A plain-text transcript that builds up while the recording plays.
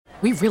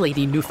We really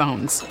need new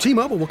phones.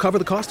 T-Mobile will cover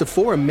the cost of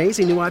 4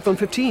 amazing new iPhone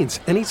 15s,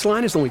 and each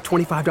line is only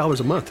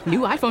 $25 a month. New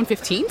iPhone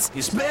 15s?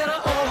 It's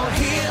better over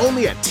here.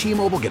 Only at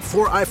T-Mobile, get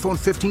 4 iPhone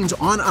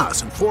 15s on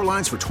us and 4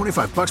 lines for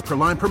 $25 per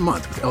line per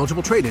month with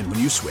eligible trade-in when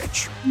you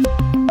switch.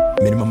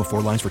 Minimum of 4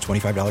 lines for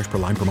 $25 per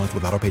line per month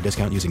with autopay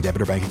discount using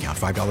debit or bank account.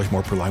 $5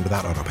 more per line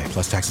without autopay,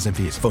 plus taxes and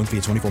fees. Phone fee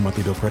at 24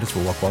 monthly bill credits for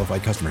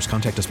well-qualified customers.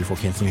 Contact us before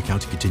canceling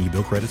account to continue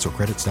bill credits or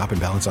credit stop and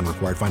balance on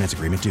required finance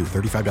agreement due.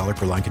 $35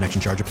 per line connection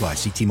charge applies.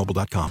 See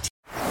T-Mobile.com.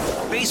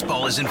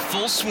 Baseball is in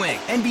full swing.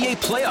 NBA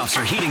playoffs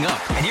are heating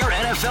up, and your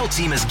NFL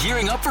team is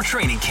gearing up for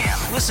training camp.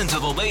 Listen to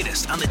the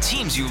latest on the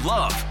teams you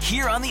love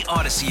here on the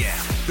Odyssey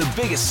app.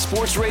 The biggest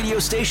sports radio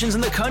stations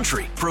in the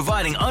country,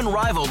 providing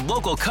unrivaled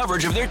local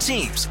coverage of their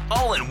teams,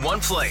 all in one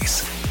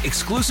place.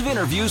 Exclusive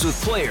interviews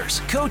with players,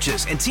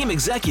 coaches, and team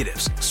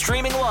executives,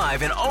 streaming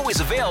live and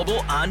always available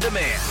on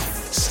demand.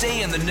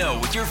 Stay in the know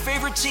with your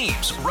favorite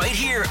teams right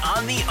here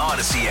on the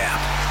Odyssey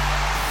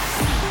app.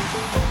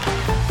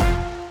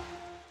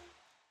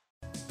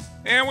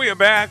 And we are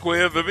back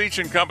with the Beach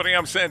and Company.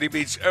 I'm Sandy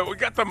Beach. We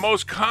got the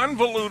most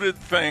convoluted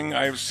thing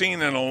I've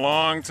seen in a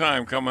long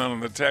time come out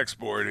on the text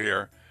board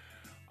here.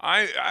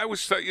 I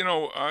was,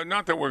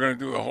 not that we're going to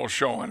do the whole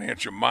show on Aunt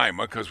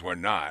Jemima, because we're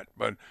not,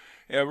 but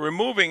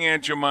removing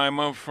Aunt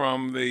Jemima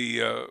from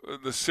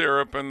the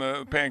syrup and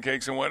the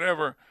pancakes and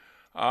whatever,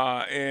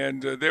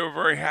 and they were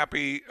very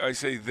happy. I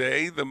say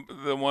they,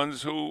 the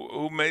ones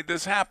who made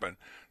this happen.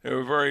 They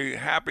were very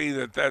happy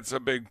that that's a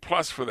big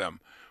plus for them.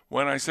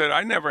 When I said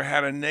I never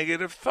had a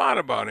negative thought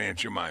about Aunt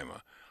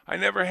Jemima. I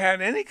never had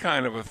any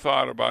kind of a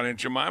thought about Aunt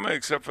Jemima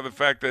except for the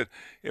fact that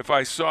if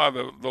I saw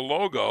the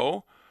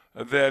logo,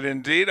 that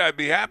indeed I'd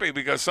be happy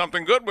because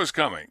something good was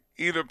coming.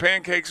 Either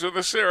pancakes or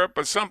the syrup,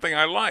 but something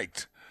I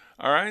liked.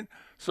 All right?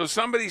 So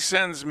somebody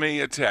sends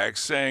me a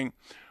text saying,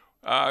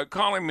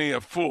 calling me a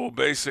fool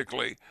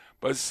basically,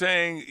 but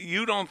saying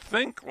you don't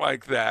think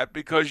like that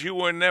because you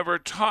were never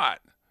taught.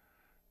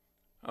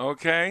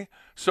 Okay?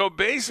 So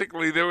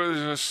basically, there was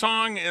a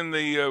song in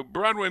the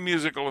Broadway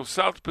musical of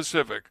South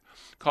Pacific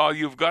called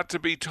You've Got to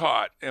Be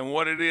Taught. And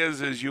what it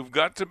is you've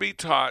got to be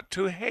taught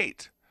to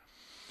hate.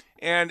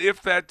 And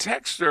if that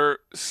texter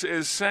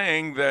is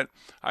saying that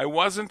I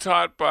wasn't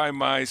taught by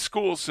my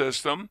school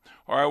system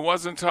or I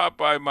wasn't taught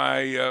by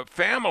my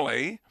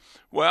family,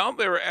 well,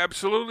 they're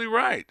absolutely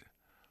right.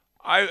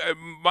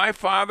 My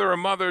father or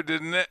mother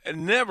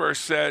never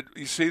said,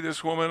 you see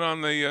this woman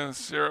on the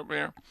syrup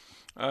here?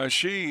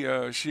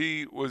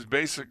 She was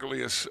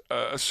basically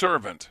a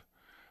servant,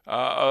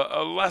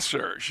 a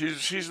lesser.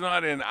 She's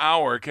not in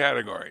our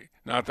category.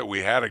 Not that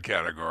we had a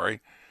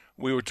category.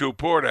 We were too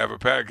poor to have a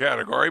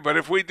category, but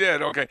if we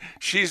did, okay,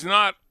 she's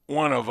not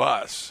one of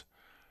us.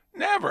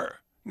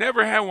 Never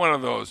had one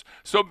of those.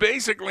 So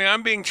basically,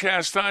 I'm being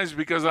chastised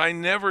because I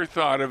never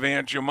thought of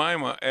Aunt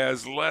Jemima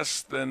as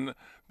less than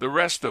the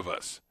rest of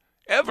us,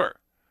 ever.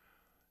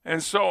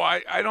 And so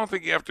I don't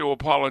think you have to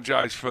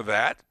apologize for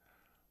that.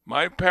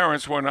 My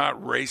parents were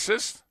not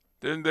racist.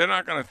 They're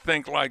not going to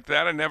think like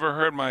that. I never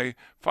heard my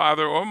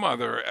father or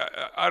mother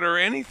utter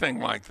anything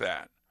like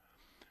that.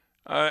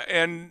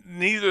 And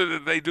neither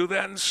did they do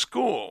that in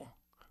school.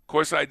 Of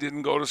course, I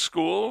didn't go to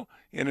school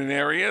in an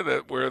area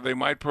where they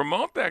might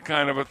promote that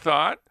kind of a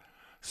thought.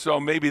 So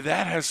maybe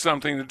that has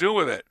something to do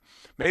with it.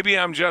 Maybe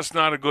I'm just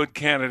not a good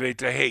candidate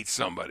to hate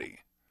somebody.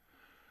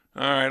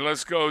 All right,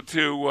 let's go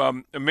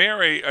to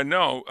Mary.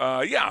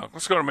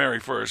 Let's go to Mary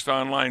first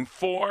on line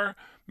 4.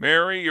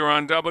 Mary, you're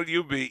on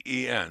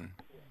WBEN.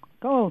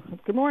 Oh,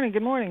 good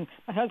morning.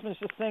 My husband's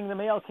just saying the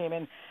mail came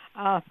in.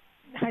 Hi,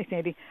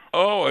 Sandy.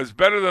 Oh, it's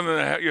better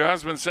than your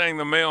husband saying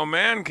the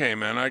mailman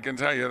came in, I can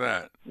tell you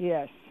that.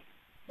 Yes.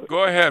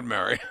 Go ahead,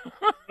 Mary.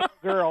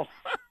 Girl.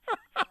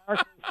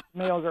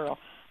 Male girl.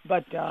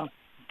 But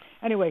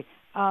anyway,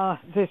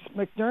 this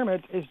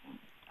McDermott is,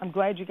 I'm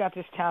glad you got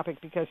this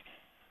topic because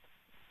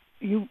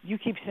you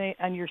keep saying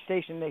on your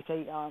station, they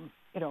say,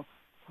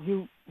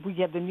 we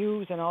get the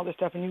news and all this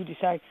stuff, and you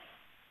decide,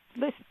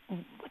 listen,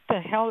 what the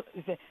hell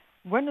is it?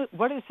 What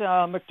is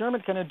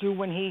McDermott going to do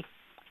when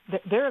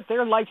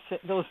their life,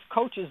 those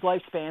coaches'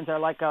 lifespans are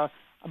like a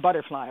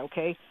butterfly?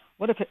 Okay,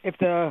 what if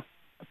the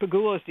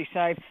Pagulas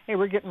decide, hey,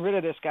 we're getting rid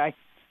of this guy?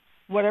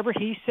 Whatever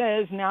he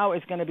says now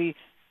is going to be,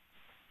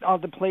 all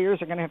the players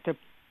are going to have to,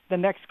 the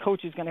next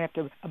coach is going to have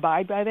to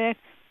abide by that.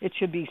 It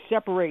should be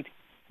separate.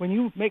 When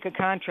you make a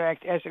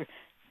contract as a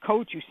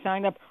coach, you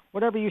sign up,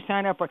 whatever you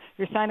sign up for,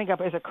 you're signing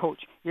up as a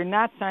coach. You're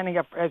not signing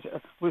up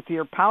with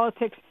your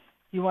politics.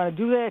 You want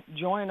to do that,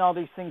 join all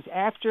these things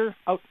after,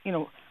 off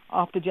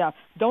the job.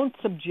 Don't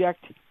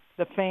subject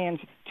the fans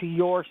to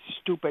your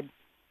stupid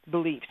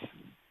beliefs.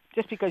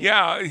 Just because.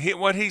 Yeah,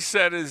 what he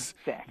said is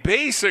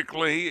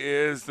basically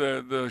is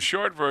the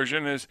short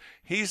version is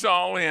He's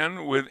all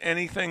in with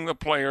anything the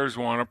players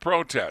want to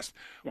protest.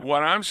 Yeah.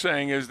 What I'm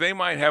saying is they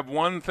might have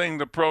one thing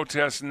to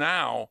protest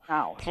now.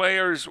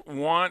 Players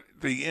want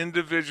the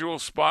individual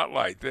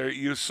spotlight.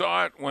 You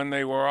saw it when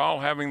they were all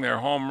having their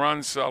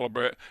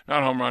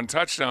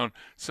touchdown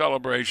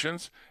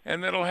celebrations,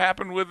 and it'll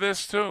happen with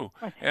this too.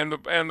 And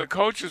the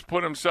coach has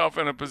put himself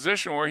in a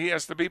position where he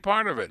has to be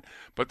part of it.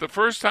 But the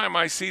first time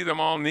I see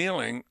them all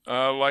kneeling,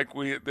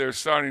 they're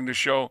starting to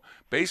show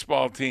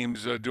baseball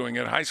teams doing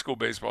it, high school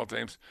baseball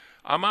teams,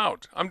 I'm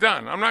out. I'm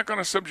done. I'm not going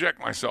to subject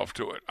myself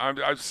to it. I'm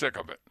sick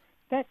of it.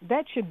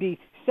 That should be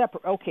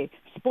separate. Okay,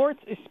 sports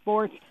is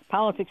sports.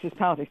 Politics is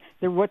politics.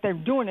 What they're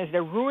doing is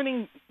they're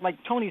ruining, like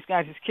Tony's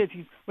guys, his kids,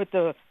 with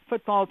the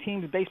football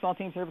teams, baseball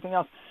teams, and everything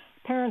else.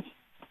 Parents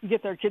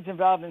get their kids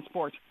involved in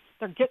sports.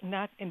 They're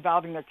not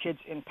involving their kids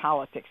in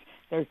politics.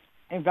 They're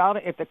involved.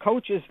 If the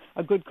coach is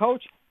a good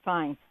coach,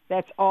 fine.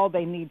 That's all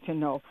they need to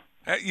know.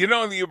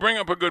 You bring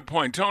up a good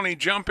point. Tony,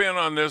 jump in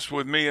on this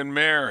with me and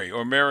Mary,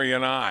 or Mary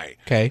and I.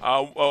 Okay.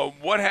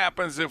 What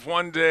happens if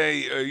one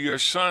day your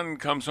son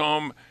comes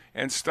home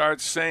and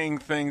starts saying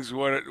things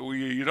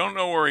you don't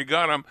know where he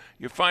got them?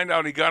 You find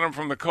out he got them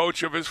from the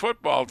coach of his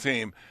football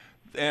team,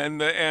 and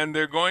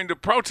they're going to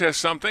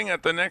protest something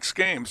at the next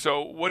game.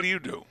 So what do you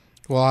do?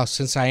 Well,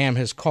 since I am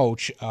his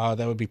coach, that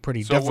would be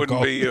pretty difficult. So it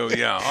wouldn't be you,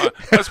 yeah.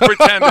 Let's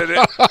pretend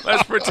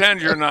let's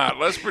pretend you're not.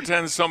 Let's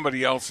pretend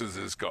somebody else is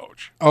his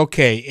coach.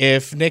 Okay,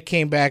 if Nick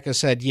came back and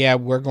said, yeah,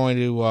 we're going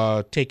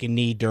to take a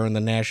knee during the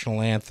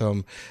national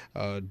anthem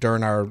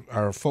during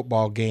our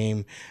football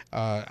game,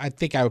 I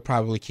think I would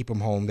probably keep him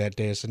home that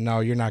day. I said, no,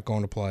 you're not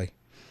going to play.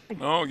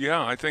 Oh,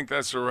 yeah, I think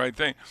that's the right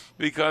thing.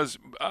 Because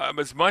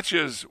as much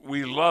as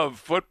we love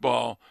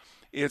football,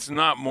 it's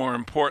not more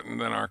important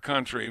than our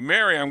country.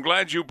 Mary, I'm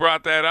glad you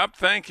brought that up.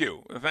 Thank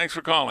you. Thanks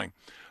for calling.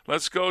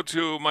 Let's go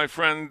to my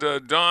friend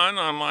Don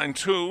on line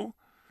 2.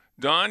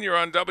 Don, you're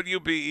on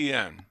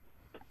WBEN.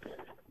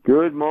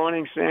 Good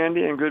morning,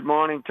 Sandy, and good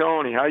morning,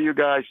 Tony. How are you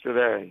guys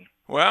today?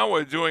 Well,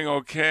 we're doing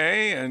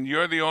okay, and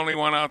you're the only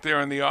one out there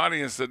in the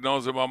audience that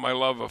knows about my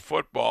love of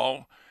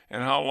football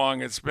and how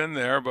long it's been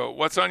there. But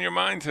what's on your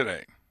mind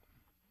today?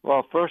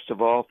 Well, first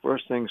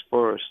things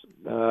first.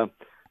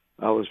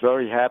 I was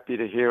very happy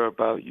to hear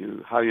about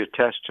how your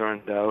test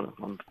turned out.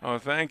 Oh,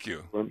 thank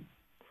you.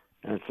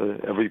 And for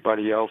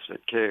everybody else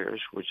that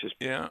cares, which is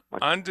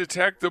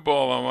undetectable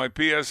on my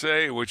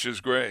PSA, which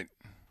is great.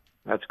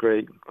 That's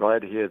great.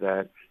 Glad to hear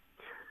that.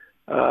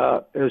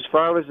 As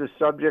far as the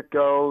subject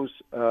goes,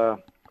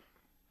 I'm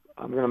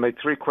going to make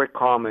 3 quick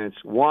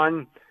comments.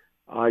 One,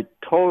 I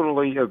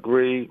totally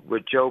agree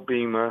with Joe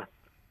Beamer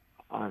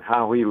on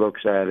how he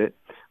looks at it.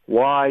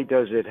 Why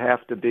does it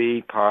have to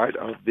be part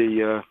of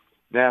the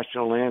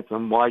national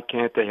anthem? Why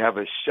can't they have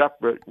a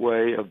separate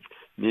way of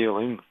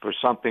kneeling for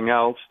something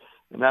else?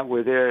 And that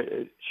way there,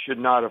 it should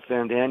not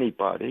offend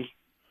anybody.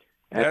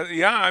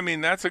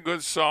 That's a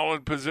good,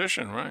 solid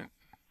position, right?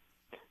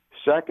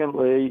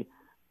 Secondly,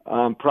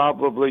 I'm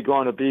probably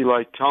going to be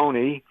like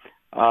Tony.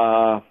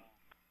 I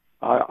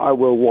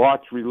will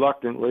watch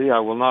reluctantly. I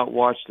will not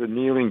watch the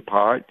kneeling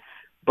part.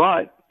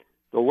 But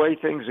the way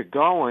things are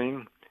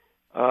going,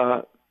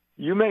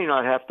 you may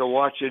not have to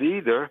watch it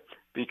either,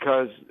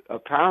 because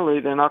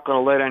apparently they're not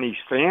going to let any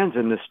fans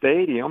in the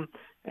stadium.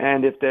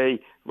 And if they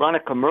run a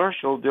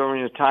commercial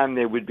during the time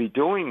they would be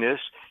doing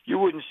this, you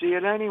wouldn't see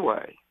it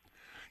anyway.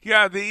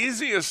 Yeah, the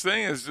easiest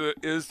thing is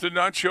to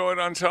not show it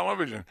on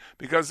television,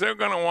 because they're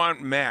going to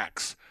want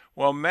max.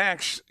 Well,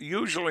 max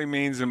usually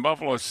means in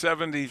Buffalo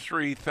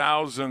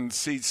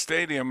 73,000-seat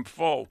stadium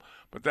full,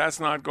 but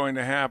that's not going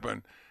to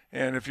happen.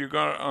 And if you're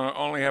going to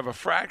only have a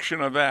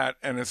fraction of that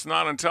and it's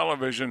not on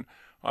television,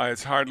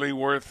 it's hardly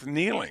worth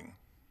kneeling.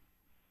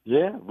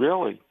 Yeah,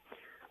 really.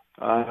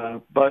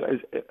 But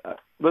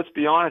let's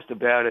be honest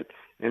about it,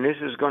 and this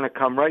is going to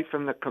come right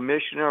from the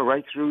commissioner,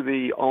 right through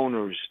the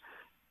owners.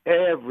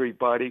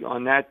 Everybody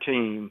on that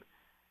team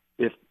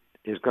is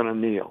going to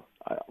kneel.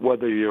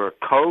 Whether you're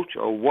a coach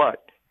or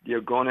what, you're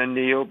going to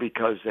kneel,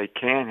 because they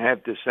can't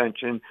have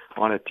dissension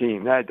on a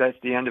team. That's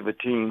the end of a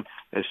team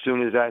as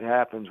soon as that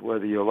happens,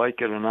 whether you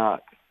like it or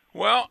not.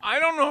 Well, I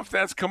don't know if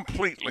that's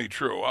completely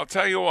true. I'll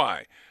tell you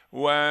why.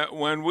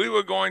 When we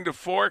were going to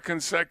 4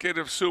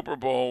 consecutive Super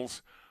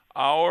Bowls,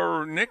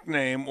 our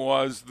nickname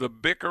was the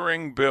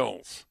Bickering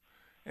Bills,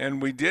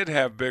 and we did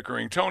have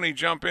bickering. Tony,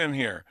 jump in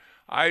here.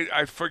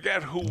 I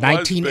forget who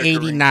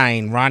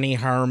 1989, Ronnie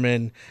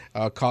Harmon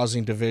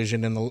causing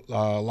division in the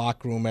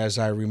locker room, as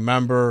I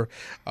remember.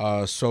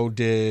 So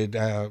did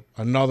one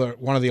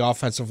of the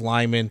offensive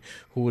linemen,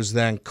 who was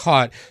then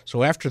cut.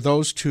 So after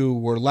those two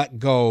were let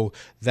go,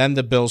 then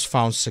the Bills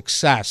found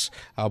success.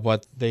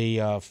 But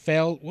they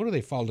failed. What did they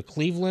fall to?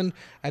 Cleveland,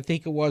 I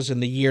think it was, in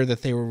the year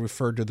that they were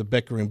referred to the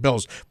Bickering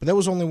Bills. But that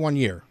was only 1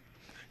 year.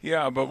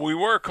 Yeah, but we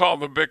were called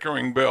the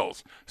Bickering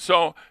Bills.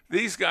 So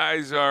these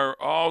guys are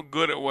all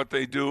good at what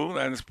they do,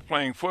 and it's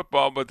playing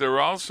football, but they're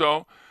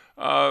also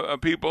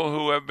people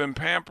who have been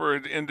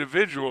pampered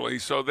individually,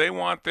 so they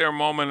want their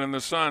moment in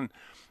the sun.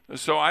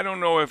 So I don't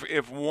know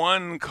if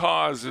one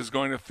cause is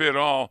going to fit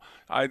all.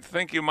 I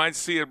think you might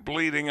see it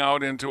bleeding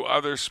out into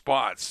other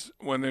spots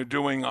when they're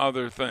doing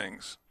other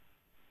things.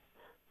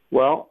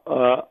 Well,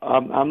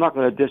 I'm not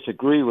going to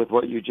disagree with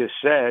what you just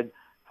said.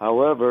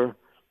 However,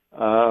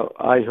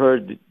 I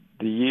heard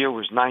the year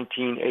was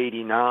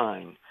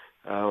 1989.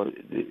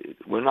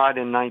 We're not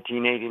in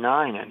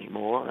 1989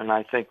 anymore, and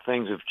I think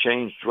things have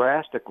changed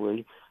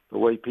drastically the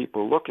way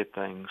people look at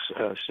things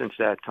since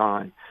that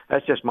time.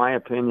 That's just my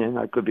opinion.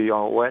 I could be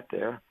all wet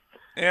there.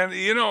 And,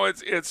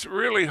 it's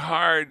really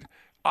hard.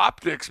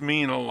 Optics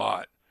mean a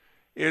lot.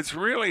 It's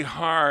really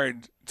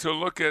hard to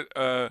look at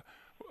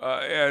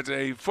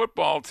a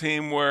football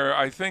team where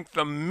I think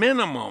the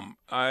minimum,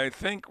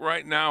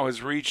 right now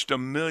has reached $1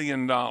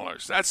 million.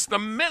 That's the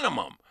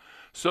minimum.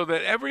 So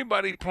that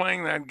everybody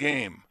playing that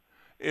game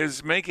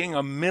is making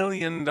 $1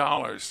 million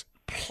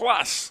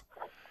plus,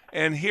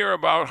 and hear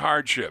about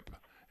hardship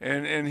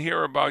and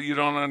hear about you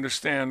don't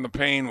understand the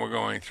pain we're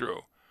going through.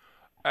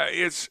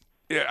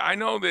 I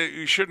know that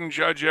you shouldn't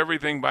judge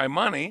everything by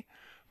money,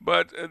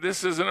 but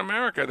this is in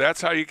America.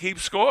 That's how you keep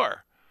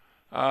score.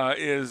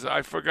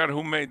 I forgot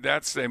who made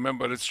that statement,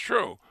 but it's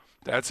true.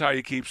 That's how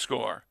you keep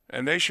score.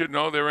 And they should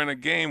know they're in a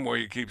game where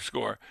you keep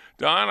score.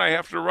 Don, I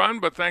have to run,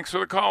 but thanks for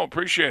the call.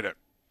 Appreciate it.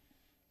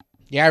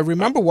 Yeah, I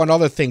remember one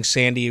other thing,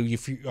 Sandy.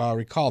 If you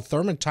recall,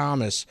 Thurman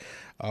Thomas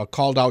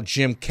called out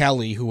Jim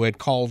Kelly, who had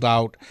called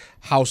out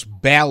House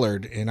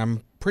Ballard, and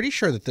I'm pretty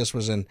sure that this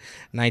was in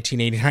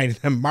 1989.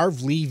 And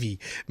Marv Levy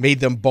made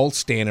them both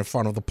stand in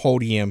front of the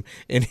podium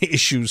and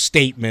issue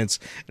statements.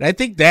 And I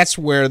think that's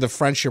where the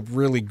friendship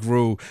really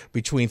grew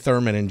between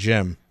Thurman and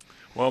Jim.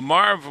 Well,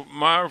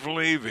 Marv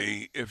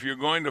Levy, if you're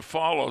going to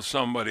follow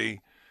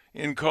somebody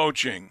in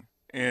coaching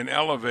and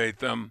elevate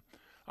them,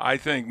 I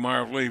think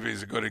Marv Levy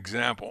is a good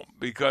example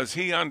because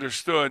he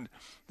understood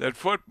that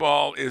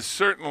football is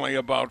certainly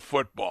about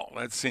football.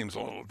 That seems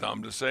a little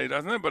dumb to say,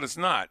 doesn't it? But it's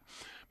not,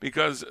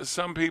 because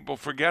some people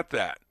forget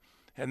that,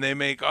 and they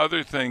make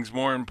other things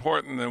more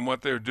important than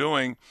what they're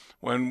doing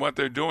when what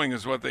they're doing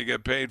is what they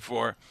get paid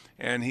for.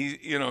 And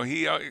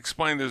he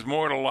explained there's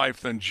more to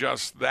life than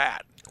just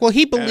that. Well,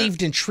 he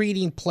believed in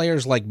treating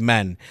players like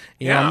men.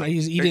 He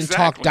didn't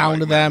talk down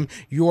to them.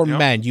 You're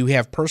men. You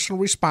have personal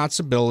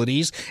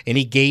responsibilities, and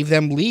he gave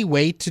them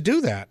leeway to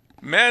do that.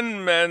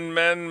 Men.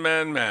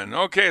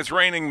 Okay, it's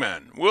raining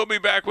men. We'll be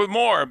back with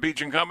more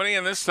Beach and Company,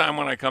 and this time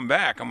when I come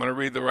back, I'm going to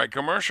read the right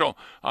commercial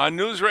on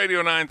News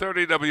Radio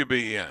 930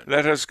 WBEN.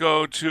 Let us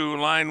go to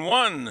line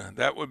 1.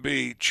 That would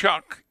be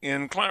Chuck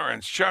in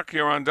Clarence. Chuck,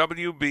 you're on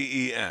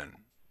WBEN.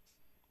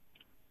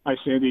 Hi,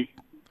 Sandy.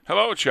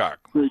 Hello, Chuck.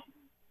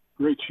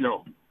 Great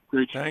show.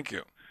 Thank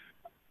you.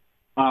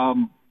 I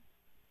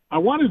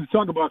wanted to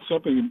talk about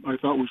something I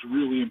thought was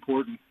really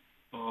important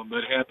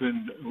that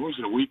happened,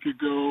 a week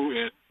ago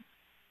at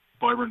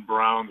Byron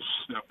Brown's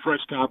press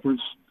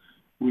conference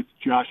with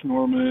Josh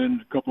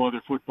Norman, a couple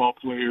other football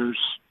players,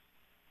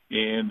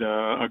 and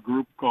a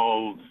group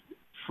called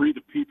Free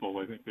the People,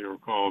 I think they were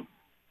called.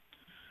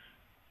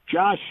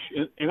 Josh,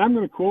 and I'm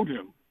going to quote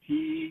him,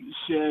 he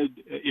said,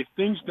 if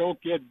things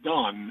don't get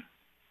done,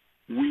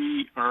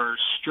 we will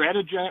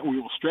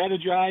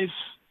strategize,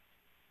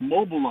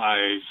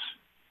 mobilize,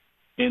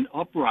 and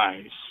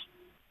uprise.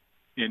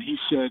 And he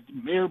said,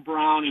 Mayor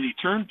Brown, and he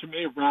turned to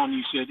Mayor Brown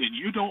and he said, and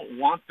you don't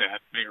want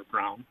that, Mayor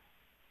Brown.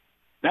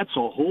 That's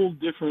a whole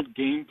different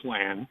game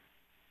plan.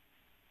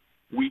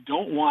 We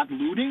don't want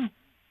looting,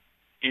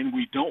 and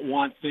we don't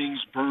want things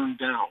burned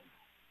down.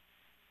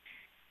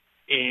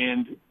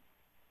 And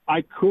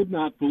I could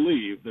not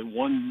believe that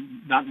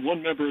not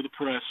one member of the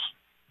press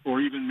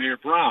or even Mayor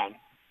Brown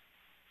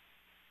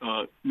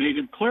made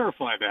him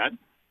clarify that,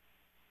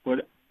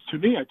 but to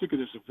me, I took it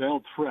as a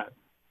veiled threat.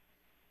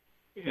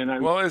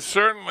 Well, it's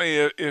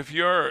certainly,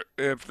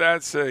 if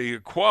that's a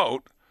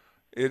quote,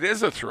 it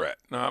is a threat.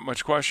 Not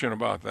much question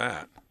about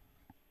that.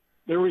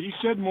 He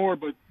said more,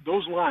 but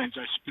those lines,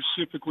 I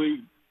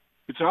specifically,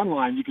 it's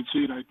online. You can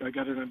see it. I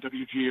got it on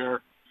WGR,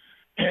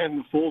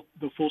 and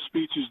the full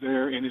speech is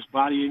there, and his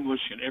body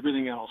English and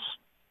everything else.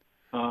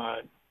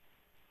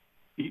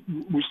 He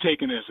was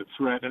taken as a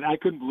threat, and I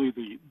couldn't believe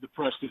the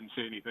press didn't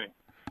say anything.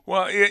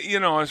 Well,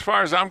 as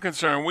far as I'm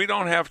concerned, we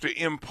don't have to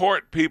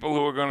import people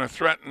who are going to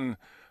threaten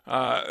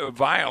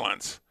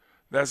violence.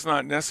 That's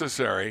not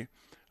necessary.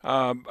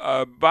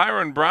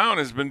 Byron Brown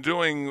has been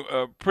doing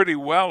pretty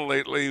well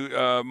lately,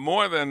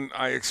 more than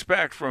I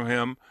expect from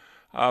him.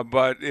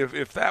 But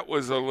if that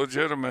was a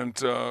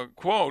legitimate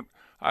quote,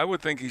 I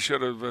would think he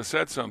should have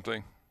said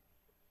something.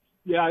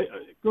 Yeah,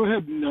 go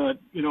ahead and let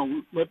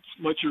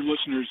your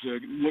listeners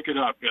look it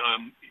up.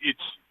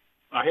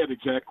 I had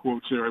exact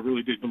quotes there. I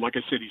really did, but like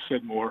I said, he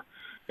said more,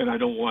 and I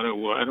don't want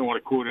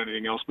to quote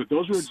anything else. But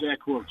those are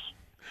exact quotes.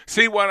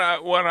 See, what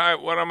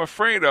I'm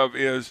afraid of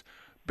is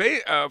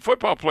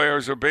football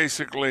players are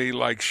basically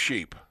like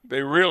sheep.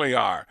 They really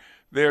are.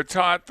 They're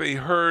taught the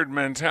herd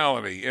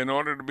mentality. In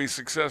order to be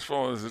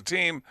successful as a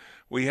team,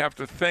 we have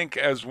to think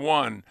as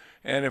one.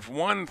 And if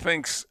one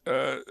thinks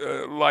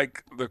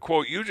like the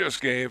quote you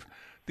just gave,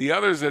 The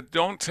others that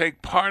don't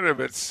take part of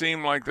it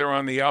seem like they're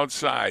on the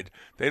outside.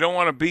 They don't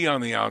want to be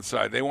on the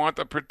outside. They want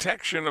the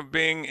protection of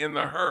being in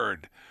the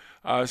herd.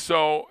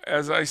 So,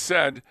 as I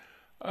said,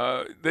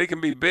 they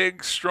can be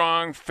big,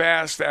 strong,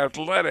 fast,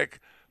 athletic,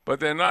 but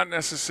they're not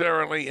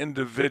necessarily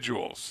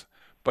individuals.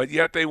 But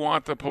yet they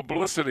want the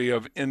publicity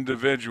of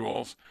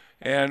individuals.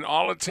 And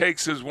all it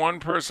takes is one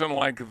person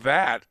like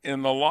that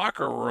in the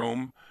locker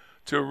room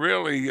to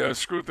really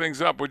screw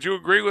things up. Would you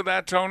agree with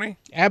that, Tony?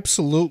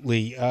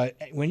 Absolutely.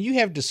 When you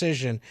have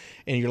decision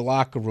in your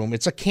locker room,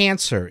 it's a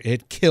cancer.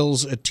 It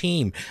kills a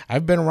team.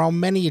 I've been around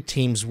many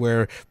teams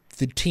where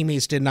the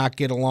teammates did not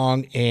get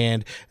along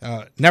and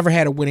never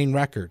had a winning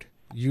record.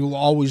 You'll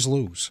always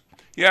lose.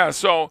 Yeah,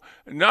 so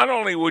not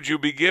only would you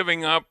be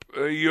giving up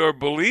your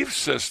belief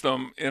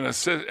system in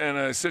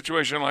a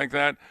situation like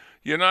that,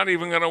 you're not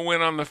even going to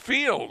win on the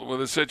field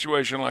with a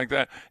situation like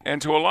that.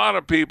 And to a lot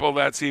of people,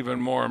 that's even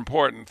more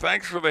important.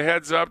 Thanks for the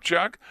heads up,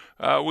 Chuck.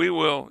 We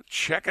will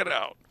check it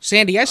out.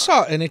 Sandy, I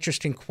saw an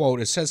interesting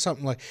quote. It says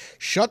something like,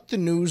 shut the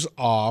news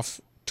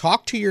off,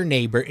 talk to your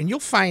neighbor, and you'll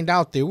find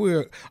out that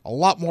we're a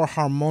lot more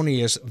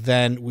harmonious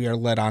than we are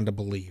led on to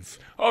believe.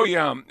 Oh,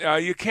 yeah.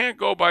 You can't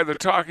go by the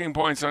talking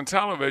points on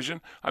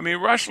television. I mean,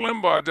 Rush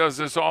Limbaugh does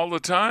this all the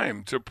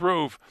time to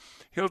prove.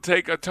 He'll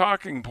take a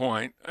talking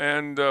point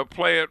and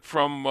play it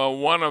from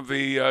one of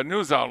the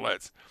news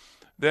outlets.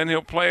 Then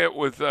he'll play it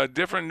with a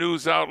different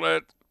news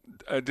outlet,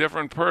 a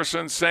different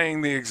person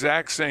saying the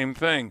exact same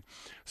thing.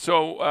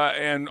 So,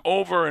 and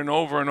over and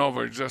over and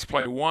over, just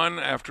play one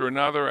after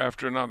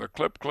another,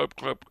 clip, clip,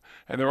 clip,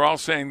 and they're all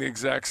saying the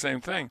exact same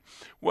thing.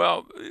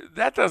 Well,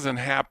 that doesn't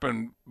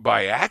happen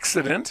by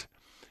accident.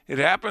 It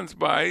happens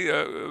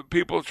by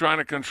people trying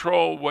to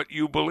control what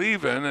you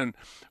believe in. And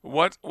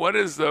what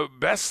is the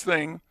best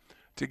thing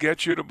to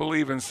get you to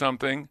believe in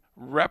something?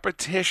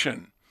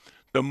 Repetition.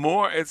 The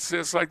more, it's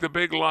just like the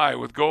big lie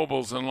with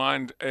Goebbels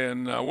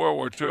in World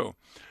War II.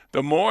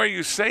 The more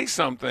you say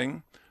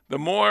something, the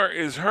more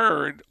is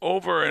heard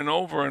over and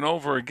over and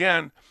over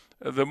again,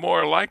 the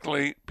more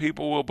likely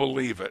people will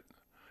believe it.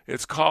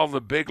 It's called the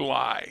big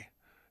lie.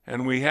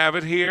 And we have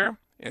it here.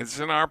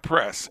 It's in our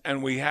press,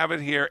 and we have it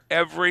here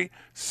every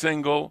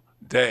single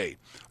day.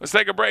 Let's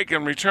take a break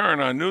and return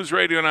on News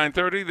Radio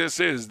 930. This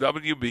is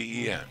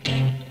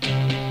WBEN.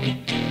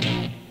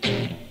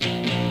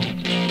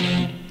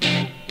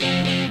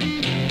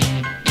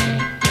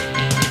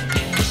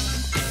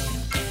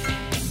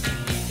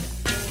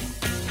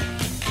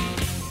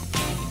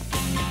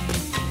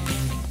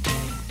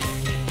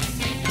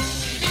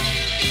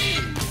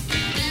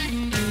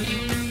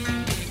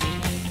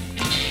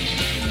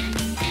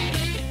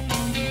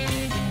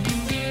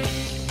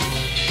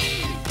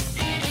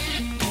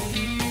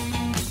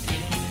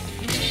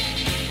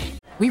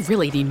 We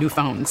really need new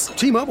phones.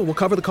 T-Mobile will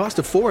cover the cost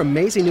of 4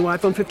 amazing new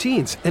iPhone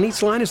 15s, and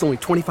each line is only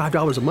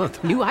 $25 a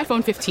month. New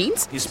iPhone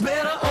 15s? It's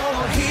better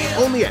over here.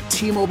 Only at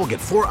T-Mobile, get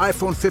 4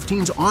 iPhone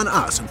 15s on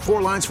us and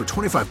 4 lines for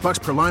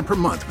 $25 per line per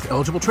month with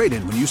eligible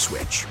trade-in when you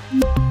switch.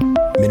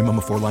 Minimum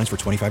of 4 lines for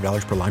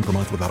 $25 per line per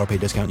month with autopay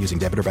discount using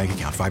debit or bank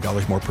account.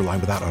 $5 more per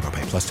line without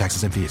autopay, plus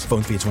taxes and fees.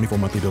 Phone fee at 24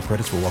 monthly bill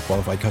credits for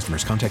well-qualified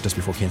customers. Contact us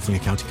before canceling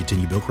account to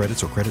continue bill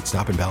credits or credit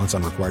stop and balance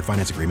on required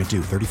finance agreement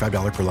due.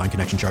 $35 per line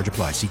connection charge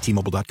applies. See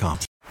T-Mobile.com.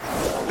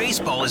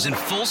 Baseball is in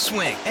full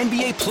swing.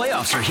 NBA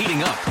playoffs are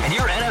heating up, and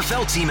your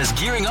NFL team is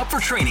gearing up for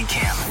training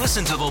camp.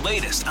 Listen to the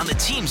latest on the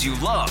teams you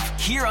love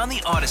here on the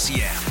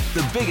Odyssey app.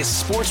 The biggest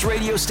sports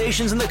radio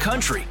stations in the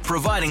country,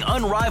 providing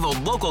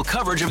unrivaled local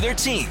coverage of their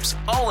teams,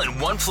 all in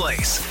one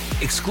place.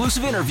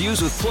 Exclusive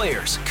interviews with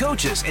players,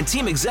 coaches, and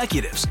team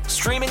executives,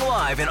 streaming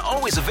live and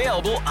always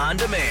available on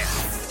demand.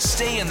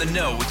 Stay in the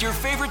know with your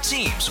favorite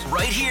teams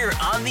right here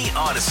on the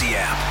Odyssey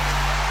app.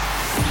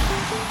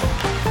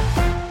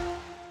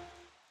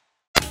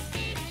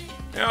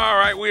 All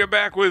right, we are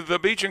back with the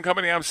Beach and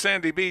Company. I'm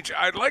Sandy Beach.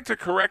 I'd like to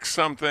correct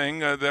something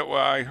that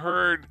I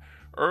heard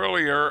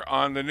earlier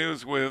on the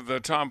news with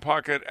Tom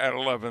Puckett at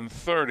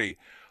 11:30.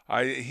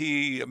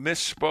 He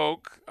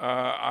misspoke.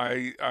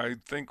 I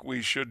think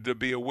we should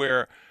be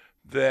aware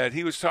that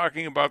he was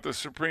talking about the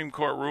Supreme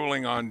Court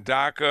ruling on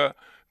DACA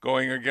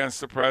going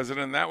against the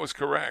president. That was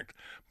correct.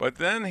 But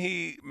then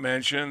he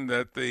mentioned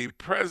that the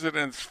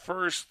president's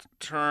first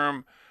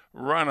term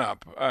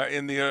run-up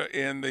in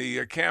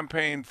the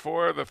campaign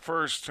for the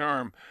first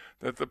term,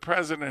 that the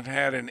president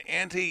had an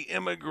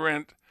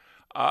anti-immigrant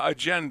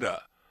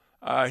agenda.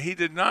 He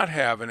did not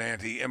have an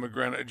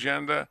anti-immigrant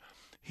agenda.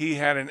 He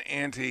had an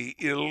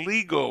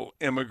anti-illegal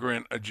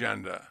immigrant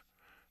agenda.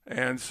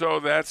 And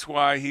so that's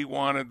why he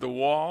wanted the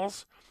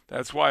walls.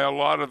 That's why a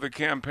lot of the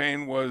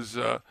campaign was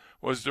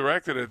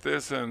directed at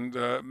this, and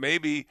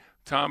maybe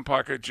Tom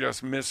Puckett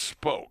just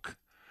misspoke.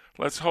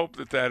 Let's hope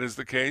that is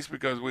the case,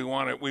 because we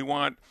want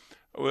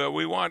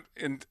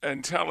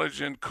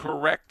intelligent,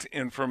 correct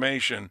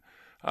information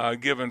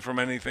given from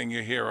anything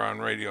you hear on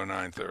Radio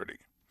 930,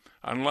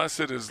 unless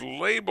it is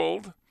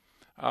labeled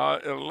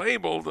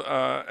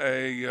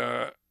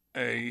a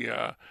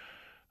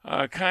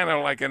kind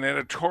of like an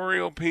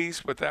editorial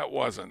piece, but that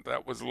wasn't.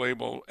 That was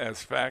labeled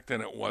as fact,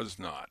 and it was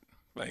not.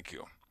 Thank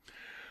you.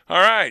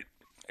 All right.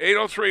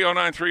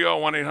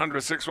 803-0930,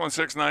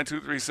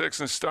 1-800-616-9236,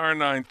 and star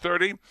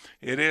 930.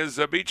 It is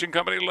Beach and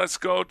Company. Let's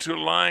go to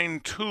line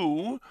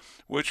 2,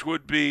 which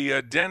would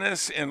be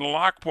Dennis in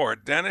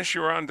Lockport. Dennis,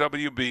 you're on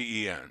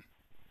WBEN.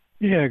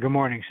 Yeah, good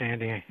morning,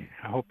 Sandy. I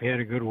hope you had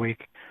a good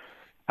week.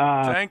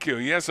 Thank you.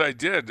 Yes, I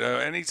did.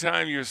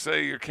 Anytime you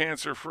say you're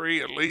cancer-free,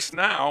 at least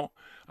now,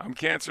 I'm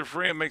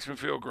cancer-free, it makes me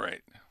feel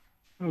great.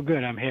 Oh,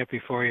 good. I'm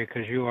happy for you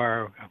because you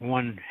are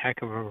one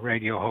heck of a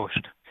radio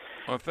host.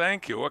 Well,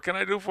 thank you. What can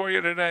I do for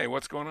you today?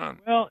 What's going on?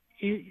 Well,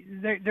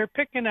 they're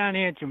picking on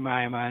Aunt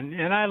Jemima,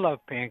 and I love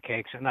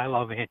pancakes, and I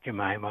love Aunt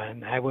Jemima,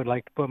 and I would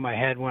like to put my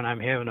head when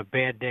I'm having a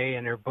bad day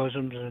in her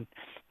bosoms, and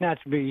not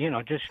to be,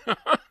 just for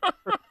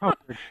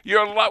comfort.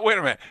 Wait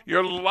a minute.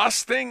 You're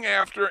lusting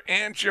after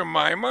Aunt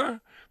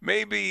Jemima?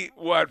 Maybe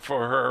what,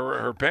 for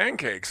her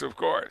pancakes, of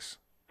course.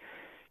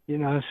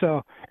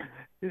 So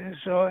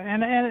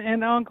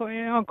and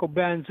Uncle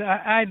Ben's.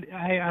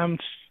 I'm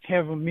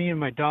having me and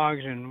my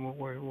dogs, and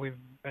we've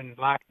been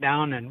locked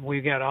down, and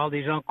we got all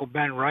these Uncle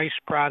Ben rice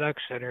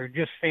products that are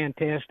just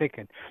fantastic,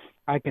 and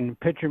I can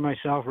picture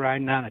myself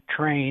riding on a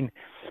train,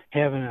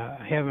 having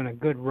a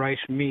good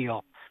rice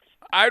meal.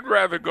 I'd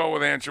rather go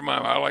with Aunt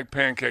Jemima. I like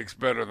pancakes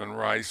better than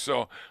rice.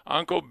 So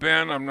Uncle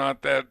Ben, I'm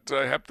not that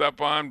hepped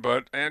up on,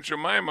 but Aunt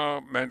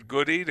Jemima meant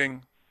good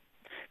eating.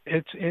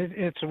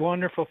 It's a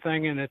wonderful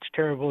thing, and it's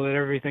terrible that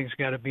everything's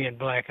got to be in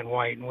black and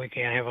white, and we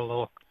can't have a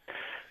little.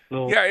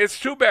 Yeah, it's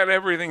too bad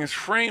everything is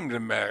framed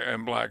in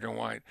black and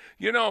white.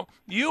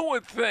 You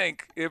would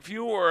think if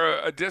you were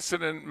a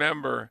dissident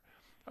member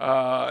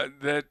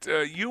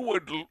that you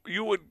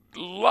would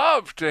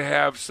love to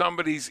have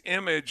somebody's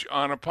image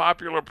on a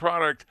popular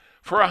product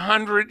for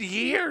 100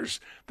 years.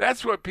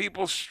 That's what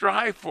people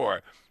strive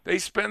for. They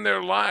spend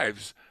their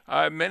lives.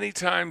 Many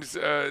times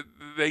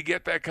they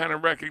get that kind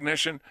of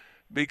recognition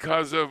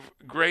because of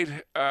great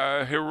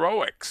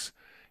heroics.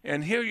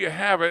 And here you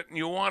have it, and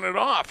you want it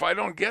off. I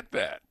don't get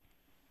that.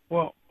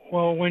 Well,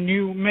 when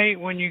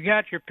you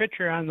got your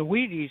picture on the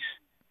Wheaties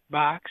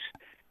box,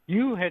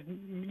 you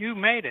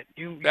made it.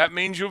 That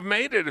means you've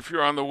made it if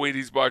you're on the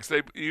Wheaties box.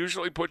 They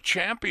usually put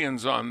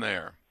champions on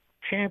there.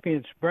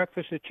 Champions,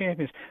 breakfast of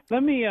champions.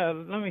 Let me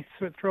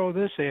throw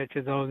this at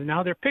you though.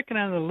 Now they're picking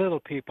on the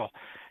little people.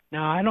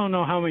 Now I don't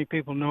know how many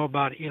people know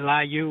about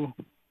Elihu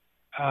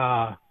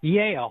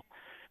Yale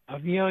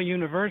of Yale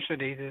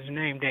University that is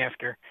named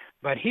after,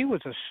 but he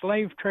was a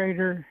slave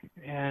trader,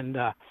 and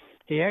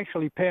he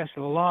actually passed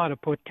a law to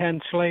put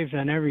 10 slaves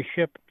on every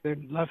ship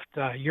that left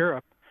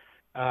Europe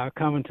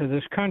coming to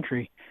this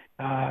country.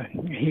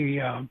 He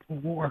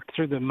worked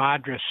through the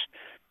Madras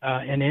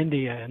in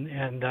India,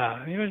 and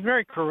he was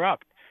very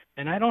corrupt.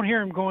 And I don't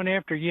hear him going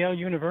after Yale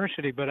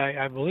University, but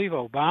I believe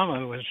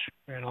Obama was,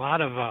 and a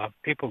lot of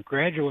people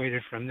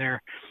graduated from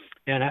there.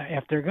 And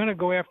if they're going to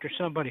go after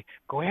somebody,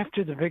 go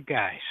after the big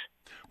guys.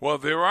 Well,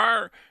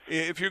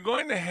 if you're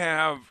going to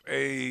have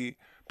a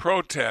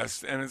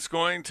protest and it's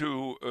going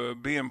to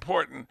be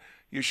important,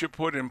 you should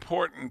put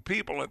important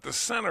people at the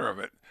center of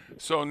it,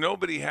 so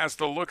nobody has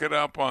to look it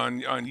up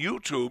on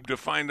YouTube to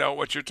find out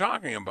what you're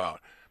talking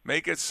about.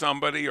 Make it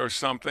somebody or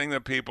something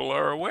that people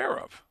are aware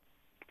of.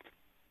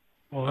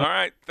 Well, all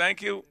right.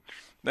 Thank you.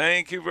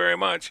 Thank you very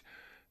much.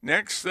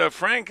 Next,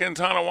 Frank in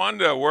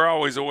Tonawanda. We're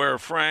always aware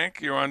of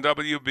Frank. You're on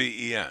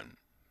WBEN.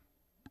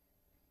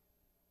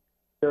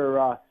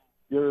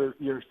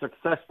 Your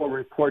successful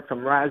report from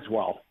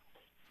Roswell.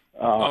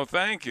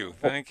 Thank you.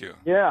 Thank you.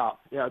 Yeah,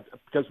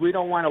 because we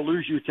don't want to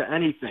lose you to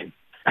anything.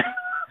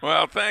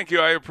 Well, thank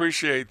you. I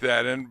appreciate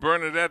that. And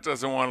Bernadette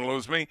doesn't want to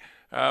lose me.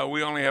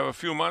 We only have a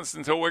few months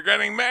until we're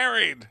getting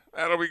married.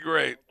 That'll be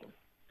great.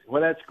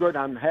 Well, that's good.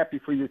 I'm happy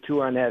for you,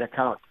 too, on that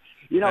account.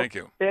 Thank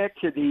you. Back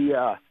to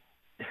the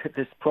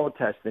this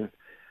protesting,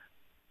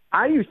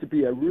 I used to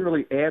be a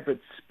really avid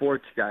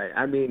sports guy.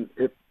 I mean,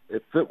 if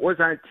it was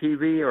on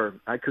TV or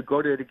I could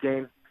go to the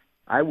game,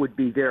 I would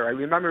be there. I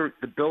remember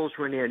the Bills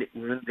when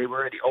they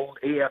were in the old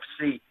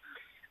AFC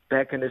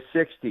back in the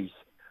 60s.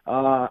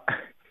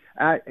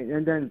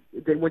 And then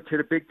they went to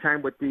the big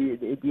time with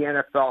the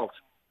NFLs.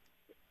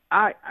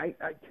 I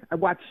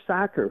watch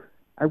soccer.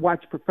 I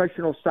watch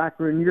professional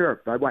soccer in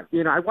Europe. I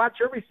watch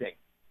everything.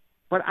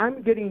 But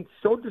I'm getting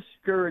so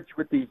discouraged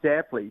with these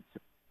athletes.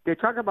 They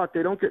talk about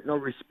they don't get no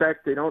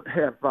respect. They don't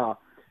have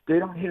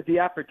the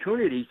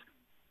opportunities.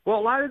 Well,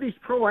 a lot of these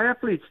pro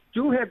athletes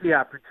do have the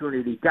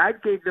opportunity.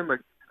 God gave them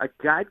a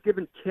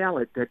God-given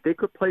talent that they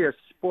could play a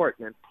sport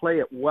and play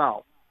it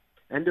well.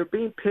 And they're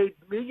being paid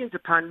millions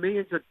upon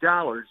millions of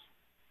dollars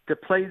to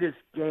play this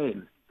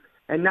game.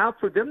 And now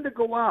for them to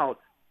go out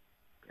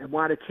and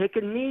want to take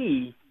a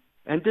knee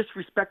and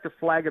disrespect the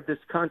flag of this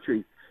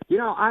country,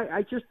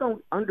 I just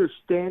don't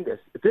understand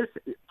this.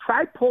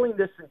 Try pulling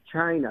this in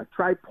China.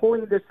 Try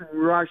pulling this in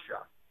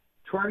Russia.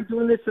 Try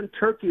doing this in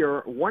Turkey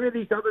or one of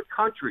these other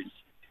countries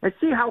and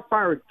see how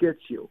far it gets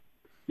you.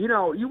 You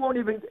won't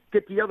even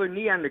get the other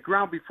knee on the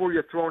ground before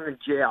you're thrown in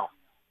jail.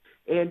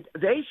 And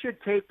they should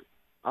take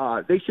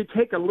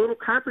a little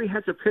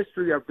comprehensive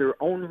history of their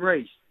own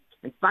race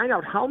and find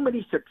out how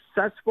many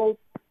successful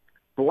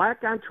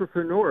black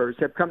entrepreneurs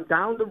have come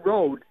down the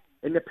road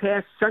in the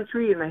past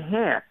century and a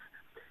half.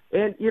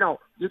 And,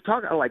 you're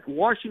talking like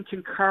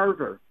Washington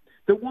Carver,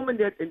 the woman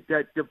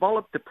that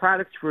developed the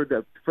products for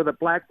the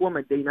black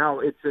woman.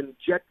 It's in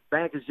Jet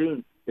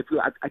magazine.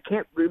 I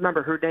can't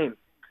remember her name,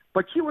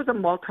 but she was a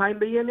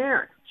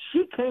multimillionaire.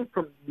 She came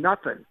from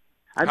nothing.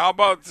 How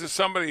about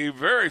somebody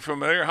very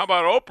familiar? How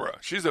about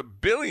Oprah? She's a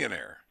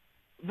billionaire.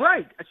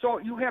 Right. So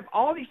you have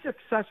all these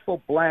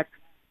successful black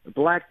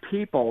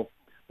people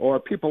or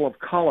people of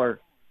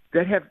color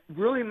that have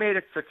really made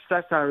a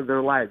success out of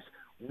their lives.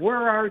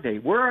 Where are they?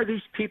 Where are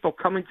these people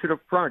coming to the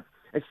front?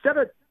 Instead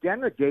of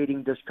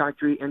denigrating this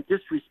country and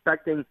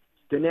disrespecting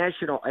the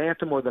national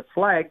anthem or the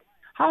flag,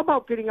 how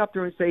about getting up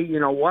there and say, you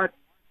know what?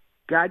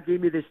 God gave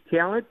me this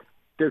talent.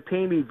 They're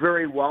paying me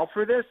very well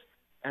for this,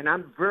 and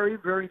I'm very,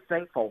 very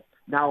thankful.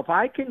 Now, if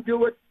I can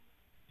do it,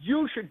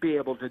 you should be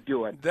able to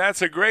do it.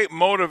 That's a great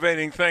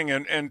motivating thing,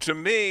 and to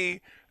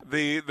me,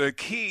 the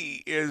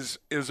key is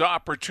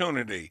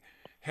opportunity.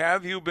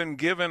 Have you been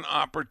given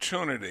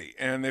opportunity?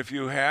 And if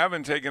you have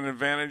and taken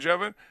advantage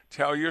of it,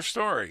 tell your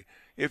story.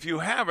 If you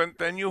haven't,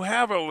 then you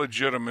have a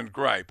legitimate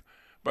gripe.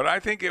 But I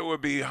think it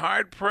would be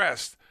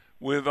hard-pressed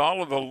with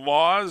all of the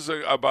laws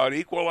about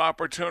equal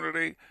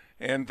opportunity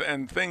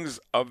and things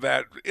of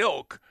that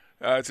ilk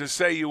to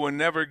say you were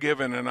never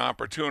given an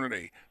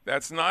opportunity.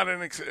 That's not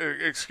an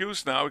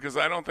excuse now, because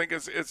I don't think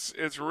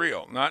it's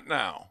real. Not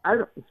now.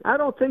 I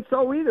don't think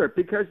so either,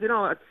 because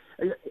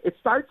it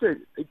starts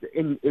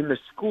in the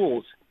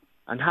schools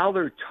and how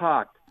they're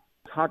taught.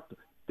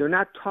 They're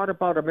not taught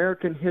about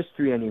American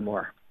history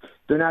anymore.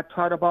 They're not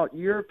taught about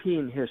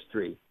European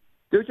history.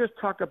 They're just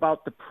taught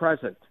about the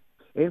present.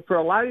 And for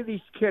a lot of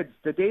these kids,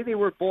 the day they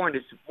were born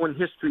is when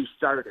history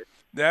started.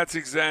 That's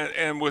exact.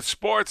 And with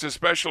sports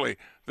especially,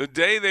 the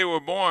day they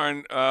were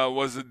born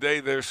was the day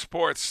their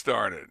sports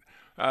started.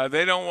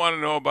 They don't want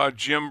to know about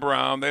Jim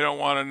Brown. They don't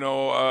want to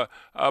know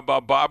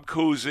about Bob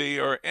Cousy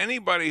or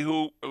anybody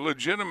who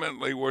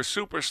legitimately were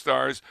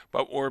superstars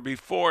but were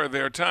before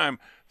their time.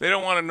 They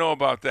don't want to know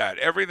about that.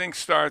 Everything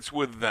starts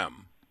with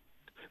them.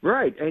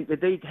 Right, and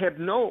they have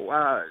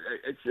no.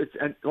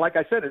 And like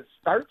I said, it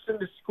starts in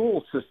the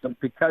school system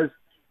because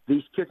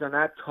these kids are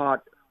not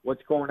taught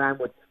what's going on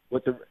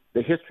with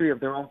the history of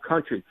their own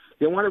country.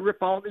 They want to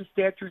rip all these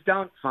statues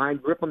down.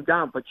 Fine, rip them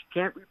down, but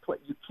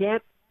you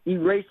can't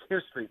erase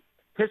history.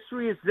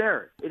 History is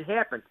there. It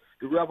happened.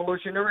 The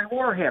Revolutionary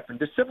War happened.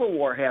 The Civil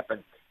War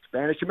happened.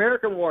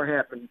 Spanish-American War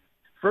happened.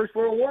 First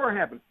World War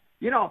happened.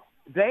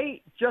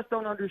 They just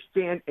don't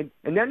understand, and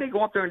then they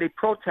go up there and they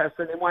protest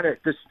and they want to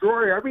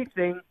destroy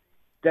everything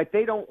that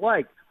they don't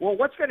like. Well,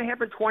 what's going to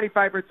happen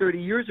 25 or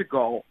 30 years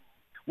ago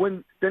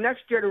when the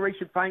next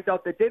generation finds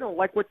out that they don't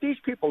like what these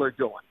people are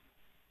doing?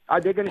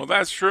 Are they going to? Well,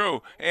 that's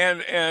true.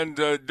 And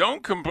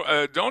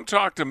don't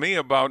talk to me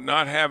about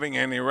not having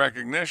any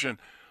recognition.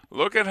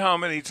 Look at how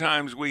many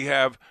times we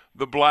have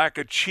the Black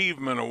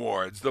Achievement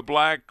Awards, the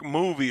Black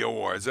Movie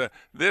Awards,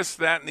 this,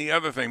 that, and the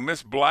other thing,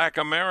 Miss Black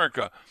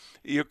America.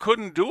 You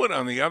couldn't do it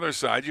on the other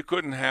side. You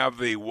couldn't have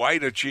the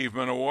White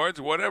Achievement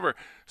Awards, whatever.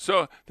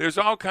 So there's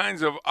all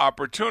kinds of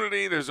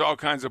opportunity. There's all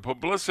kinds of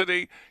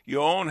publicity. You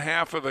own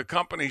half of the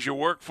companies you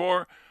work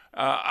for.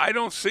 I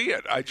don't see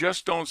it. I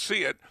just don't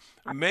see it.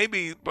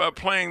 Maybe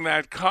playing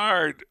that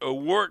card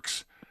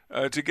works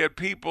to get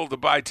people to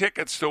buy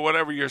tickets to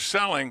whatever you're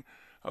selling,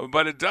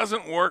 but it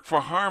doesn't work for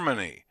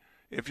harmony.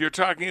 If you're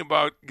talking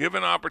about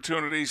given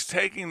opportunities,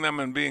 taking them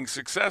and being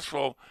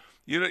successful,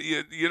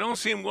 you don't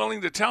seem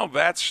willing to tell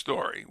that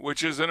story,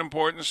 which is an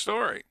important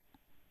story.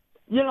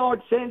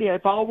 Sandy,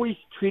 I've always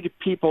treated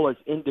people as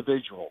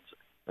individuals,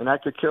 and I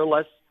could care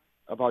less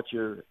about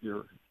your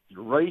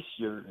race,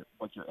 your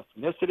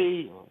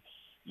ethnicity,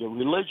 your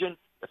religion.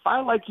 If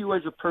I like you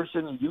as a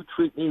person and you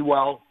treat me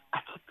well, I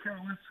could care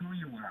less who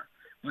you are.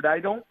 But I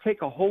don't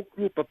take a whole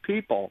group of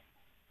people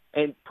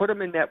and put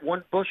them in that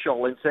one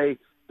bushel and say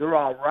they're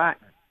all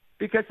rotten,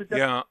 because it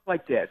doesn't work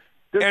like that.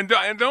 And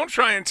don't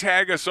try and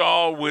tag us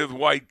all with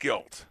white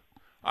guilt.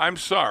 I'm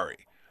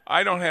sorry.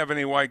 I don't have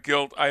any white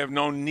guilt. I have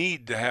no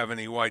need to have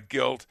any white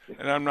guilt,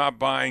 and I'm not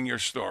buying your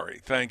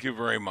story. Thank you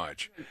very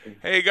much.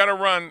 Hey, you got to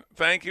run.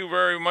 Thank you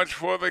very much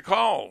for the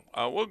call.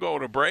 We'll go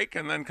to break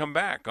and then come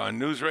back on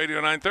News Radio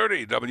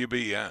 930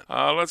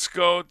 WBEN. Let's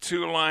go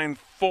to line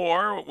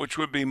 4, which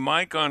would be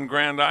Mike on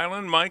Grand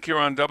Island. Mike, you're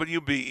on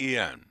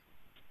WBEN.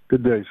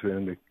 Good day,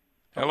 Sandy.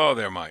 Hello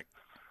there, Mike.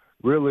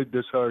 Really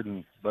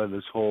disheartened by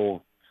this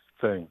whole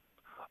thing.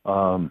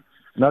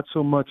 Not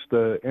so much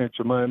the Aunt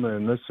Jemima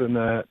and this and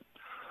that.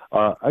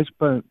 I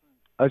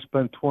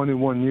spent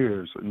 21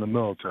 years in the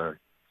military.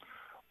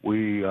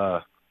 We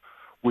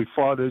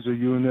fought as a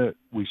unit.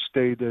 We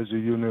stayed as a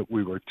unit.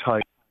 We were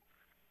tight.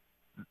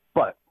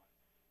 But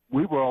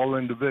we were all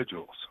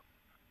individuals.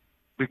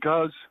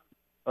 Because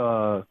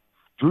Drew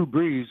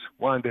Brees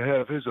wanted to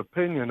have his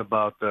opinion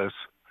about this,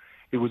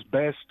 it was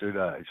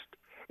bastardized.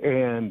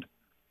 And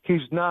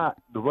he's not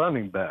the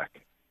running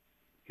back.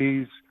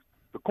 He's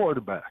the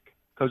quarterback,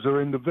 because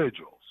they're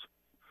individuals.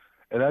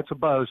 And that's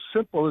about as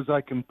simple as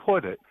I can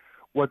put it.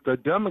 What the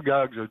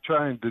demagogues are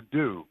trying to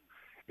do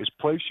is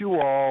place you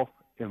all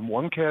in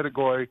one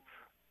category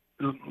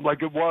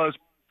like it was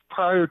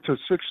prior to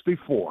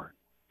 64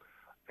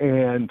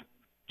 and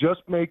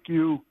just make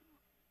you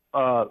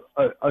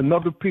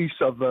another piece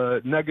of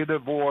a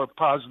negative or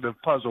positive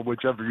puzzle,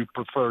 whichever you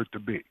prefer it to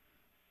be.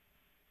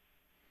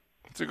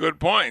 It's a good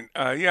point.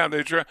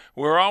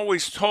 We're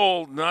always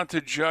told not to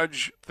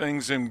judge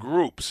things in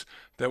groups,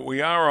 that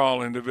we are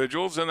all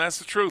individuals, and that's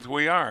the truth,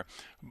 we are.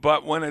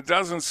 But when it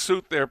doesn't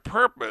suit their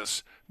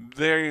purpose,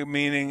 they're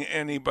meaning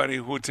anybody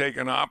who would take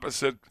an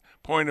opposite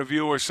point of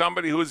view or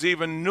somebody who's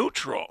even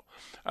neutral.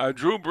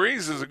 Drew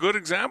Brees is a good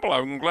example.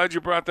 I'm glad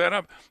you brought that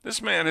up.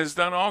 This man has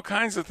done all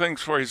kinds of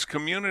things for his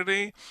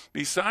community.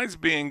 Besides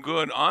being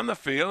good on the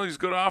field, he's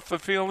good off the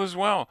field as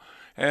well.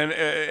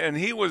 And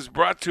he was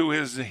brought to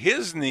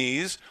his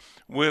knees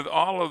with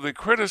all of the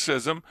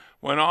criticism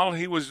when all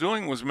he was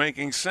doing was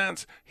making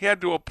sense. He had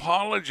to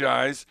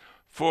apologize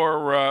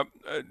for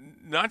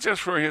not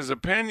just for his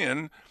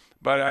opinion,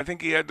 but I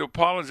think he had to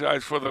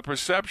apologize for the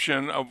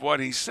perception of what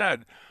he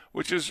said,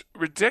 which is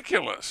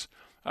ridiculous.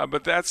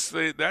 But that's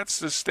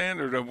the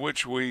standard of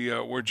which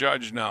we're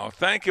judged now.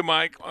 Thank you,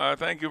 Mike.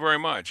 Thank you very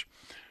much.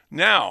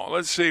 Now,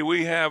 let's see.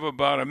 We have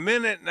about a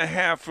minute and a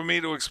half for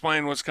me to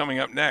explain what's coming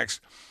up next.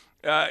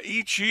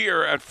 Each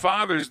year at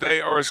Father's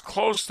Day, or as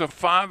close to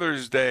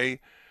Father's Day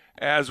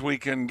as we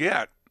can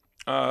get,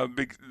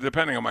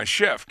 depending on my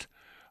shift,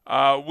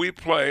 we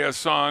play a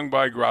song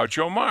by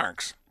Groucho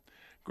Marx.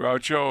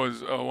 Groucho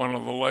is one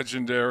of the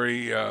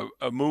legendary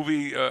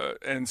movie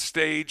and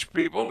stage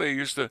people. They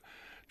used to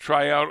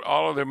try out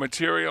all of their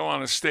material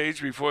on a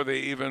stage before they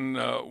even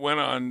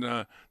went on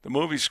the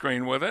movie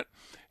screen with it.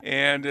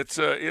 And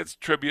it's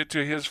tribute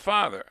to his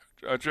father,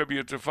 a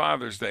tribute to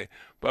Father's Day.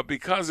 But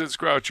because it's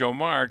Groucho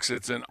Marx,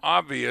 it's an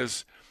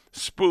obvious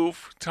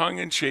spoof,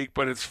 tongue-in-cheek,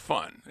 but it's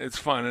fun. It's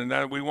fun, and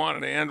that we wanted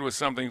to end with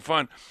something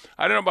fun.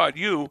 I don't know about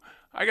you.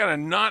 I got a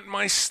knot in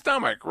my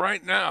stomach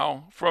right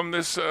now from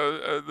this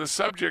the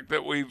subject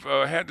that we've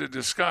had to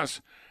discuss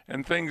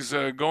and things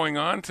going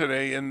on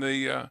today in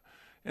the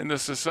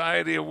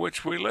society of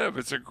which we live.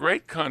 It's a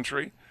great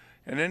country,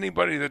 and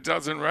anybody that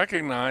doesn't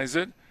recognize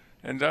it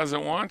and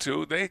doesn't want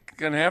to, they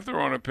can have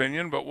their own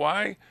opinion, but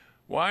why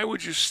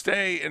would you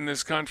stay in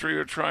this country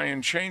or try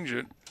and change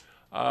it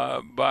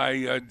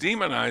by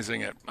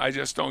demonizing it? I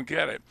just don't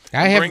get it.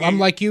 I'm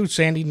like you,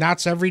 Sandy,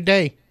 knots every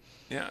day.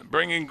 Yeah,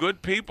 bringing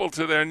good people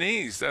to their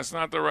knees. That's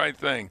not the right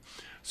thing.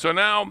 So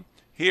now,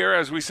 here,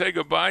 as we say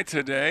goodbye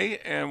today,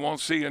 and won't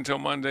see you until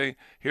Monday,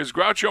 here's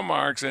Groucho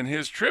Marx and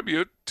his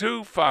tribute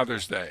to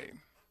Father's Day.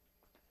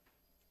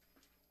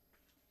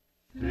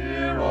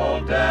 Dear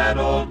old Dad,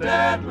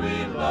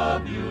 we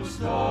love you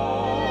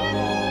so.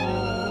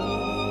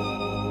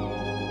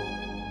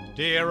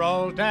 Dear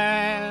old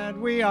Dad,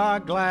 we are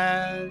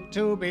glad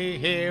to be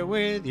here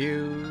with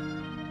you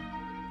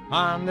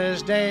on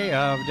this day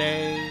of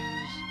days,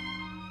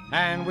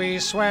 and we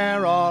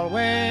swear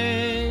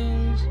always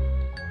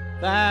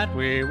that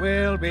we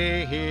will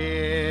be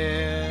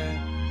here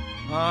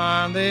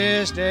on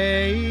this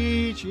day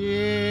each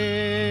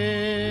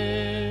year.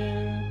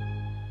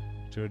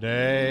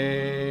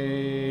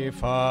 Today,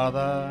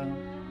 Father,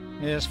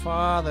 is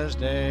Father's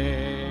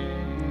Day,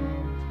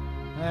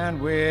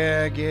 and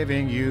we're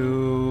giving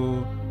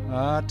you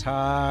a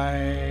tie.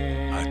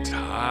 A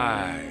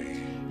tie.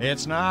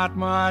 It's not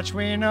much,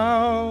 we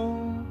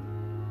know.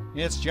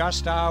 It's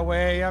just our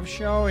way of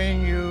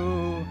showing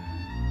you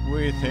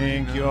we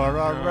think you're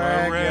a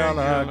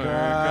regular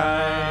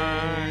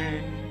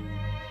guy.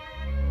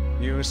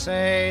 You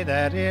say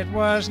that it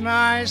was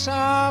nice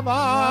of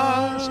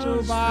us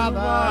to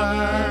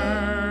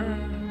bother,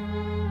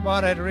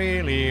 but it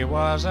really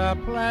was a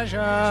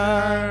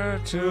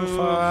pleasure to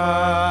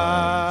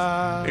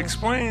fuss.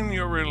 Explain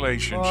your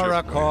relationship. For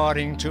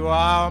according to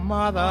our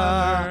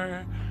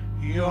mother,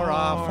 you're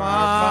our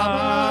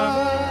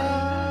father,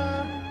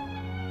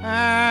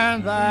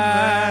 and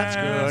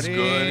that's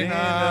good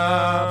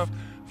enough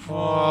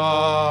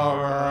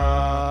for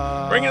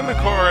us. Bring in the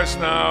chorus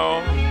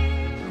now.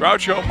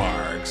 Groucho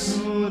Marx.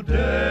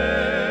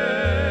 Today,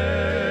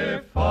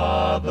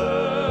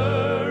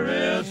 Father,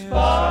 is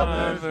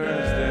Father's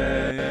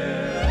Day,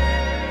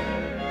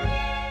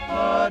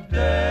 a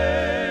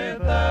day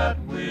that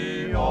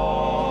we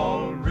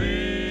all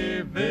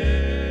revere.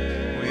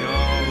 We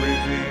all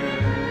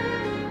revere.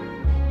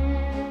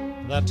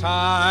 The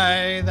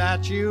tie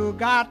that you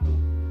got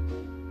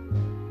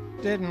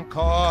didn't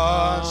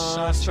cost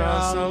such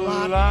a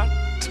lot,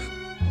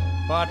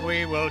 but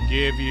we will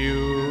give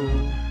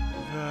you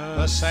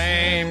the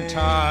same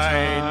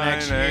tie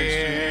next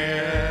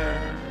year.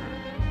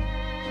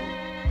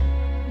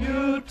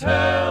 You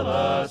tell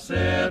us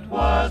it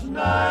was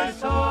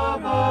nice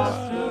of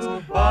us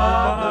to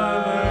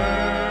bother,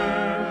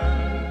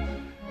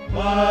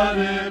 but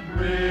it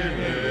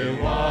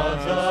really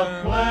was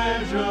a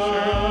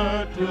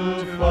pleasure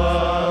to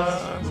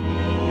fuss.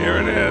 Here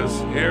it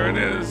is. Here it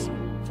is.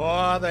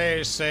 For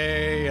they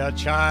say a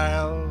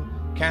child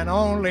can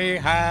only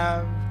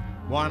have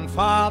one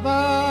father.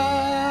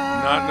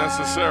 Not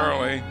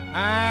necessarily.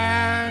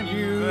 And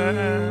you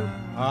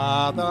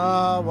are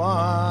the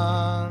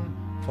one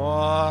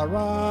for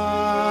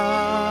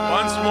us.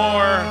 Once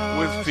more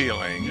with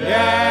feeling.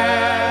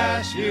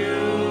 Yes, you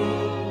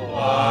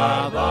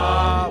are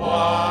the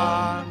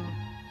one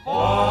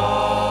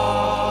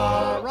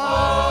for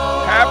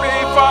us.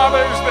 Happy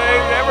Father's Day,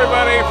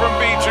 everybody from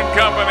Beach and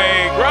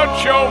Company.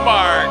 Groucho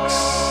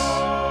Marx.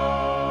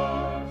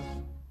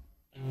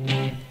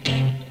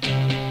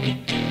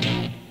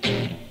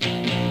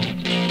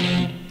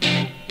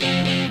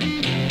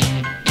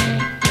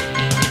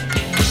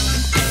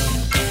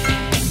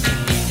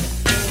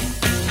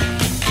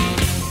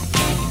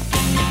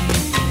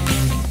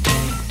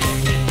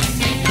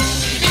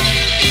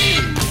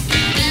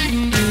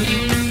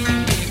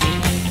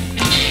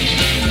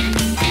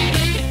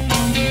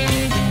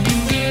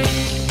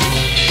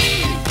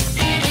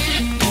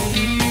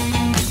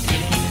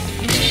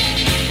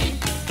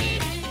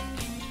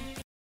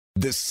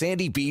 The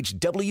Sandy Beach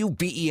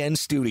WBEN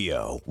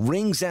studio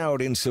rings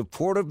out in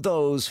support of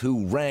those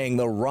who rang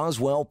the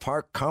Roswell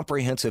Park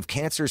Comprehensive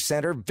Cancer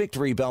Center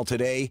victory bell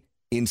today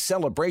in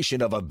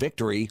celebration of a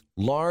victory,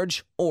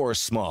 large or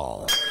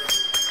small.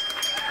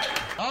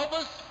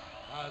 Elvis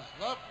has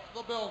left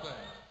the building.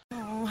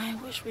 Oh, I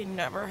wish we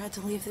never had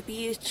to leave the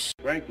beach.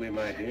 Frankly,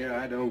 my dear,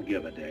 I don't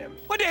give a damn.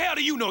 What the hell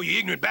do you know, you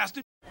ignorant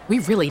bastard? We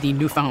really need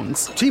new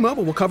phones.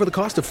 T-Mobile will cover the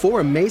cost of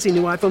 4 amazing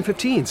new iPhone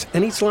 15s,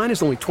 and each line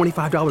is only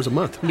 $25 a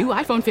month. New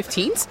iPhone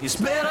 15s? It's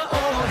better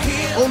over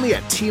here. Only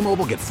at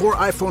T-Mobile, get 4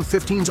 iPhone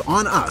 15s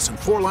on us and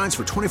 4 lines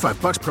for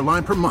 $25 per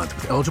line per month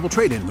with eligible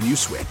trade-in when you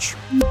switch.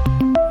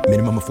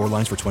 Minimum of 4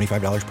 lines for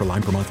 $25 per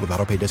line per month with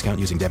autopay discount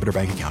using debit or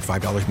bank account.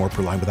 $5 more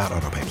per line without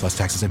autopay, plus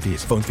taxes and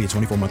fees. Phone fee at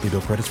 24 monthly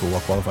bill credits for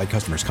well-qualified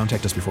customers.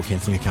 Contact us before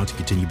canceling account to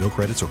continue bill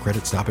credits or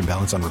credit stop and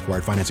balance on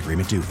required finance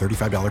agreement due.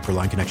 $35 per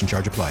line connection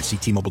charge applies. See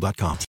T-Mobile.com.